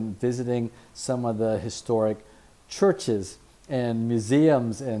Europe and visiting some of the historic churches and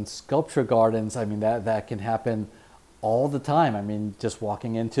museums and sculpture gardens. I mean, that can happen all the time. I mean, just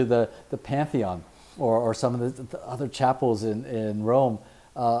walking into the Pantheon or some of the other chapels in Rome.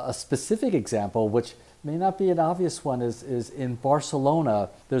 A specific example, which may not be an obvious one, is in Barcelona.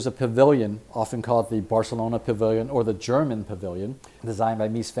 There's a pavilion, often called the Barcelona Pavilion or the German Pavilion, designed by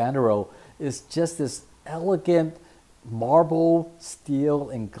Mies van der Rohe. It's just this elegant marble, steel,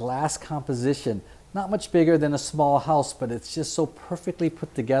 and glass composition. Not much bigger than a small house, but it's just so perfectly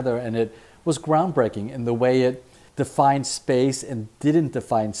put together, and it was groundbreaking in the way it defined space and didn't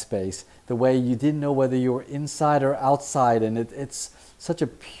define space, the way you didn't know whether you were inside or outside, and it's such a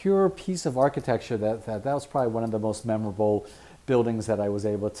pure piece of architecture that was probably one of the most memorable buildings that I was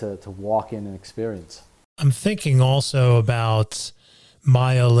able to walk in and experience. I'm thinking also about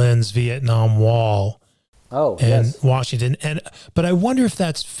Maya Lin's Vietnam Wall in yes. Washington. But I wonder if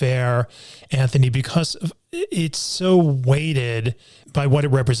that's fair, Anthony, because it's so weighted by what it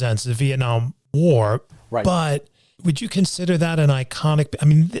represents, the Vietnam War. Right. But would you consider that an iconic? I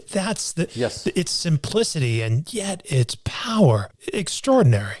mean, that's yes. Its simplicity and yet its power,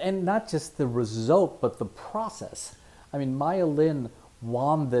 extraordinary. And not just the result, but the process. I mean, Maya Lin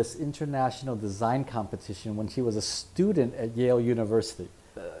won this international design competition when she was a student at Yale University.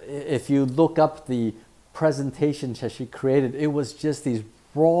 If you look up the presentations that she created, it was just these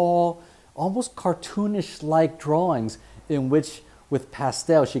raw, almost cartoonish-like drawings in which, with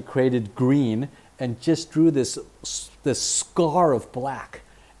pastel, she created green and just drew this scar of black.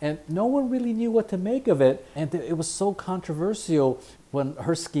 And no one really knew what to make of it. And it was so controversial when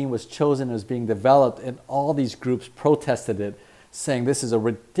her scheme was chosen and was being developed, and all these groups protested it, saying this is a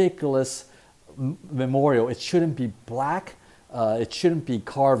ridiculous memorial. It shouldn't be black. It shouldn't be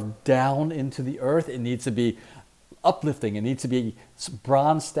carved down into the earth. It needs to be uplifting. It needs to be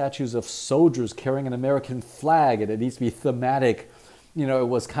bronze statues of soldiers carrying an American flag, and it needs to be thematic. You know, it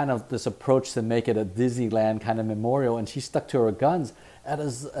was kind of this approach to make it a Disneyland kind of memorial, and she stuck to her guns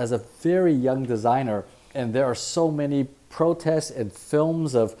as a very young designer. And there are so many protests and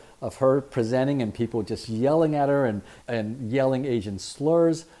films of her presenting and people just yelling at her and yelling Asian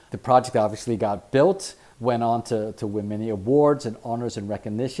slurs. The project obviously got built, went on to win many awards and honors and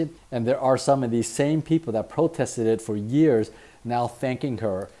recognition. And there are some of these same people that protested it for years now thanking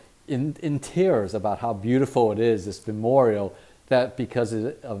her in tears about how beautiful it is, this memorial, that because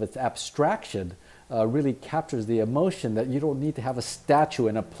of its abstraction really captures the emotion that you don't need to have a statue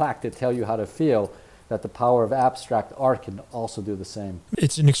and a plaque to tell you how to feel, that the power of abstract art can also do the same.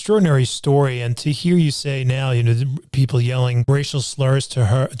 It's an extraordinary story. And to hear you say now, you know, people yelling racial slurs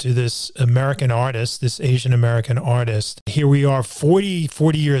to this American artist, this Asian American artist, here we are 40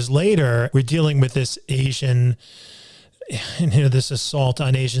 years later, we're dealing with this Asian, you know, this assault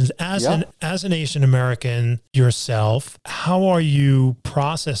on Asians. As an Asian American yourself, how are you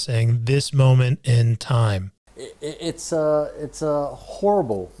processing this moment in time? It's a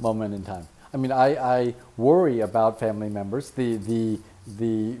horrible moment in time. I mean, I worry about family members. The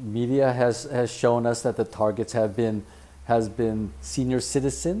media has shown us that the targets has been senior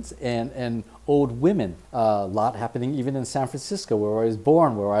citizens and old women. A lot happening even in San Francisco, where I was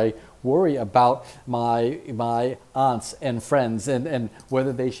born, where I worry about my aunts and friends and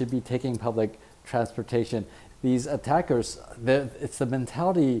whether they should be taking public transportation. These attackers, it's the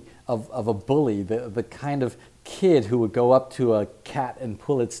mentality of a bully, the kind of kid who would go up to a cat and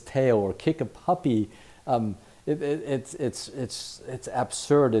pull its tail or kick a puppy. It's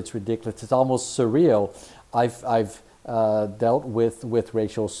absurd. It's ridiculous. It's almost surreal. I've dealt with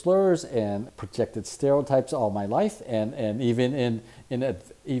racial slurs and projected stereotypes all my life, and even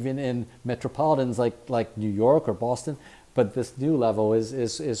in metropolitans like New York or Boston. But this new level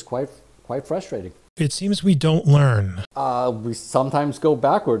is quite frustrating. It seems we don't learn. We sometimes go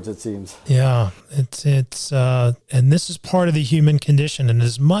backwards, it seems. Yeah, it's and this is part of the human condition. And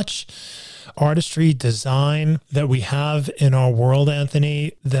as much artistry, design that we have in our world,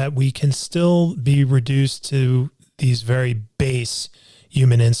 Anthony, that we can still be reduced to these very base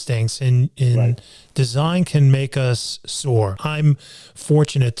human instincts. And Right. Design can make us soar. I'm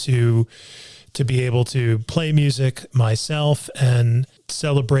fortunate to be able to play music myself and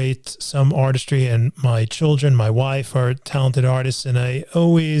celebrate some artistry, and my children, my wife are talented artists, and I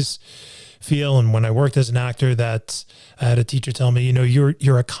always feel, and when I worked as an actor, that I had a teacher tell me,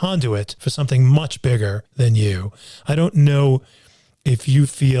 you're a conduit for something much bigger than you. I don't know if you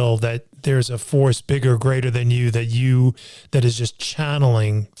feel that there's a force bigger, greater than you that is just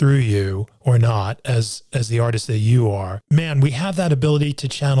channeling through you or not, as the artist that you are. Man, we have that ability to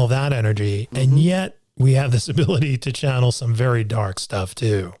channel that energy, and yet we have this ability to channel some very dark stuff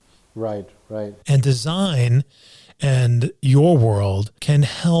too. Right. And design and your world can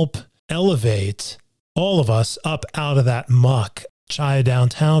help elevate all of us up out of that muck. Chaya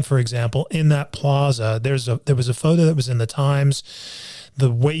downtown, for example, in that plaza, there was a photo that was in the Times. The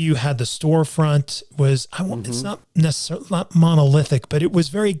way you had the storefront was, it's not necessarily not monolithic, but it was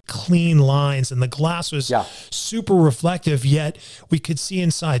very clean lines, and the glass was super reflective, yet we could see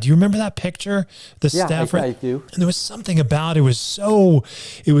inside. Do you remember that picture? I do. And there was something about it was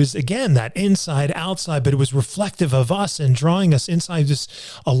again, that inside outside, but it was reflective of us and drawing us inside. Just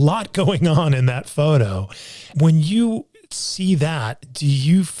a lot going on in that photo. When you see that, do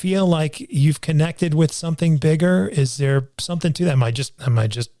you feel like you've connected with something bigger? Is there something to that? Am I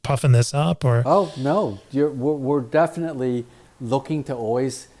just puffing this up, or? Oh no, we're definitely looking to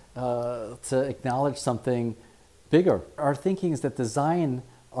always to acknowledge something bigger. Our thinking is that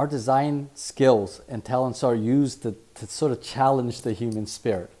our design skills and talents are used to sort of challenge the human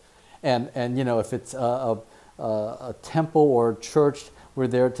spirit, and if it's a temple or a church, we're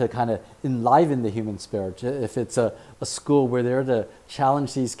there to kind of enliven the human spirit. If it's a school, we're there to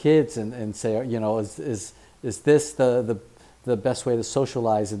challenge these kids and say, is this the best way to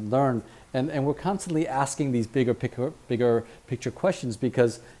socialize and learn? And we're constantly asking these bigger picture questions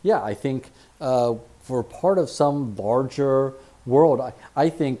because, I think we're part of some larger world. I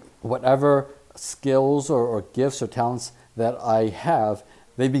think whatever skills or gifts or talents that I have,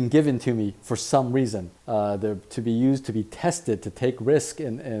 they've been given to me for some reason. They're to be used, to be tested, to take risk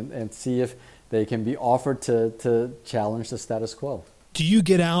and see if they can be offered to challenge the status quo. Do you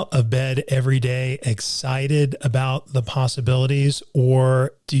get out of bed every day excited about the possibilities,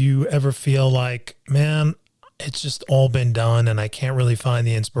 or do you ever feel like, man, it's just all been done and I can't really find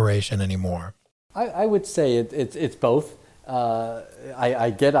the inspiration anymore? I would say it's both.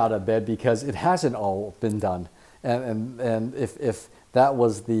 I get out of bed because it hasn't all been done. And if that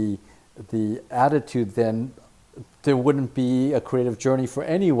was the attitude, then there wouldn't be a creative journey for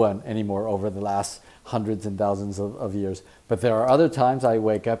anyone anymore over the last hundreds and thousands of years. But there are other times I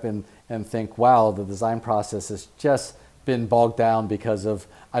wake up and think, wow, the design process has just been bogged down because of,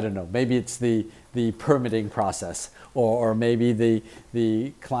 I don't know, maybe it's the permitting process, or maybe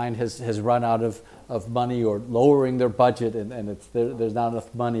the client has run out of money, or lowering their budget and there's not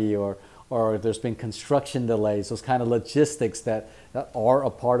enough money, or there's been construction delays, those kind of logistics that are a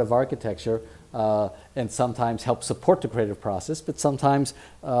part of architecture and sometimes help support the creative process, but sometimes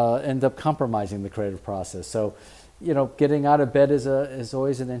end up compromising the creative process. So, getting out of bed is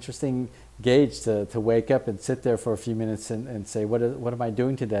always an interesting gauge to wake up and sit there for a few minutes and say, what am I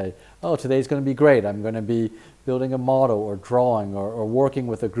doing today? Oh, today's going to be great. I'm going to be building a model or drawing or working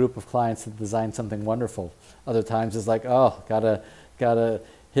with a group of clients to design something wonderful. Other times it's like, oh, gotta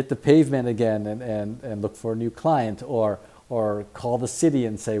hit the pavement again and look for a new client, or call the city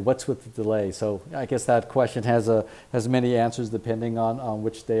and say, what's with the delay? So I guess that question has many answers depending on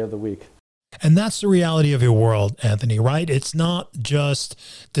which day of the week. And that's the reality of your world, Anthony, right? It's not just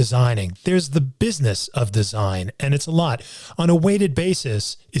designing. There's the business of design, and it's a lot. On a weighted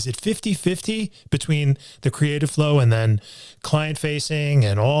basis, is it 50-50 between the creative flow and then client-facing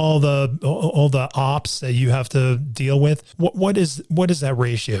and all the ops that you have to deal with? What is that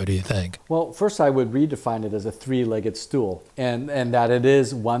ratio, do you think? Well, first I would redefine it as a three-legged stool, and that it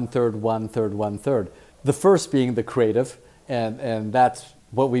is 1/3, 1/3, 1/3. The first being the creative, and that's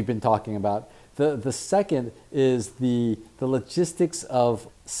what we've been talking about. The second is the logistics of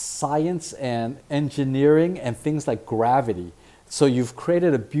science and engineering and things like gravity. So you've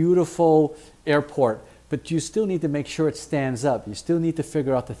created a beautiful airport, but you still need to make sure it stands up. You still need to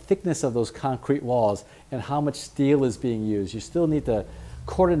figure out the thickness of those concrete walls and how much steel is being used. You still need to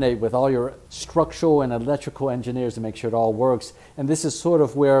coordinate with all your structural and electrical engineers to make sure it all works. And this is sort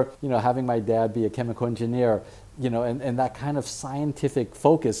of where, having my dad be a chemical engineer, and that kind of scientific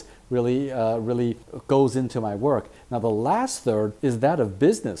focus really goes into my work. Now, the last third is that of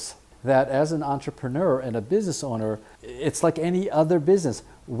business, that as an entrepreneur and a business owner, it's like any other business.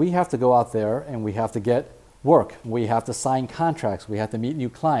 We have to go out there and we have to get work. We have to sign contracts. We have to meet new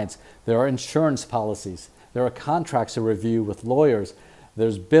clients. There are insurance policies. There are contracts to review with lawyers.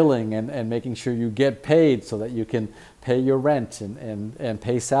 There's billing and making sure you get paid so that you can pay your rent and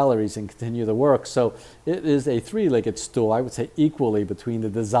pay salaries and continue the work. So it is a three-legged stool, I would say, equally between the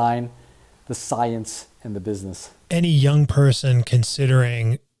design, the science and the business. Any young person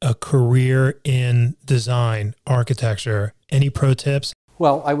considering a career in design, architecture, any pro tips?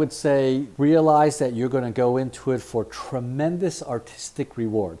 Well, I would say realize that you're going to go into it for tremendous artistic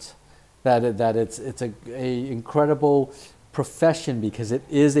rewards. That it's a incredible profession, because it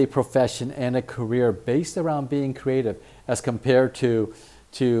is a profession and a career based around being creative, as compared to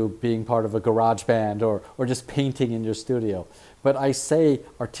being part of a garage band or just painting in your studio. But I say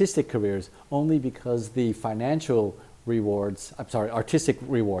artistic careers only because the financial rewards, artistic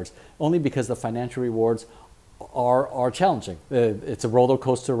rewards, only because the financial rewards are challenging. It's a roller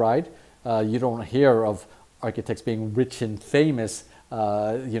coaster ride. You don't hear of architects being rich and famous,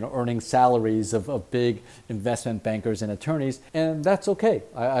 earning salaries of big investment bankers and attorneys, and that's okay.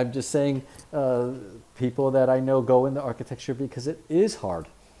 I'm just saying people that I know go into architecture because it is hard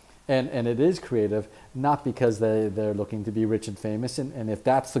and it is creative, not because they're looking to be rich and famous. And if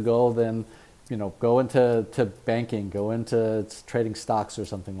that's the goal, then go into banking, go into trading stocks or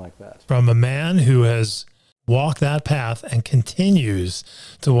something like that. From a man who has walked that path and continues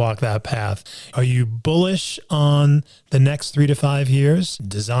to walk that path, are you bullish on the next 3 to 5 years?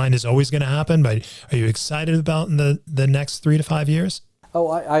 Design is always going to happen, but are you excited about the next 3 to 5 years? Oh,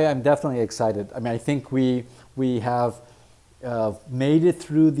 I am definitely excited. I mean, I think we have made it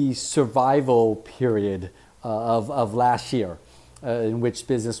through the survival period of last year, in which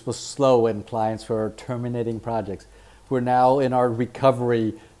business was slow and clients were terminating projects. We're now in our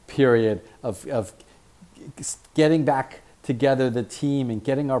recovery period of getting back together the team and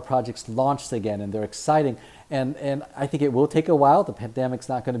getting our projects launched again, and they're exciting. And I think it will take a while. The pandemic's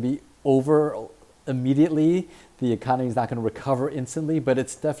not going to be over immediately. The economy is not going to recover instantly, but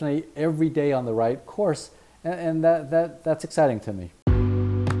it's definitely every day on the right course, and that's exciting to me.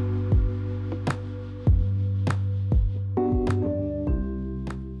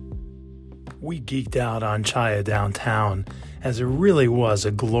 We geeked out on Chaya Downtown, as it really was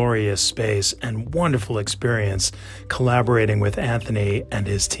a glorious space and wonderful experience collaborating with Anthony and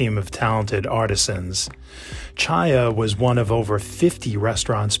his team of talented artisans. Chaya was one of over 50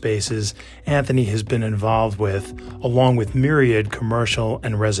 restaurant spaces Anthony has been involved with, along with myriad commercial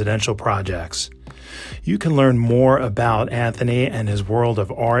and residential projects. You can learn more about Anthony and his world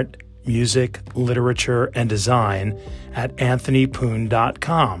of art, music, literature, and design at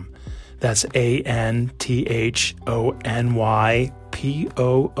anthonypoon.com. That's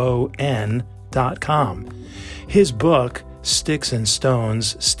ANTHONYPOON.com. His book, Sticks and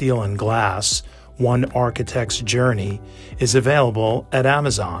Stones, Steel and Glass, One Architect's Journey, is available at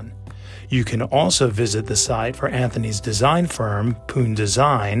Amazon. You can also visit the site for Anthony's design firm, Poon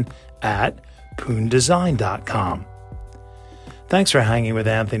Design, at poondesign.com. Thanks for hanging with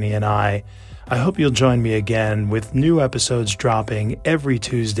Anthony and I hope you'll join me again with new episodes dropping every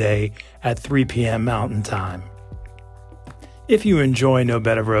Tuesday at 3 p.m. Mountain Time. If you enjoy No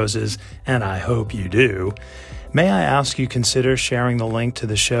Bed of Roses, and I hope you do, may I ask you consider sharing the link to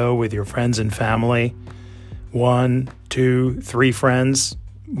the show with your friends and family? 1, 2, 3 friends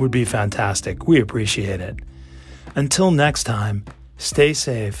would be fantastic. We appreciate it. Until next time, stay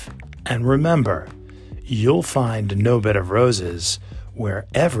safe, and remember, you'll find No Bed of Roses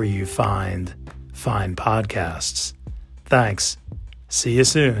wherever you find fine podcasts. Thanks. See you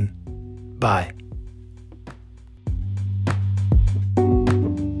soon. Bye.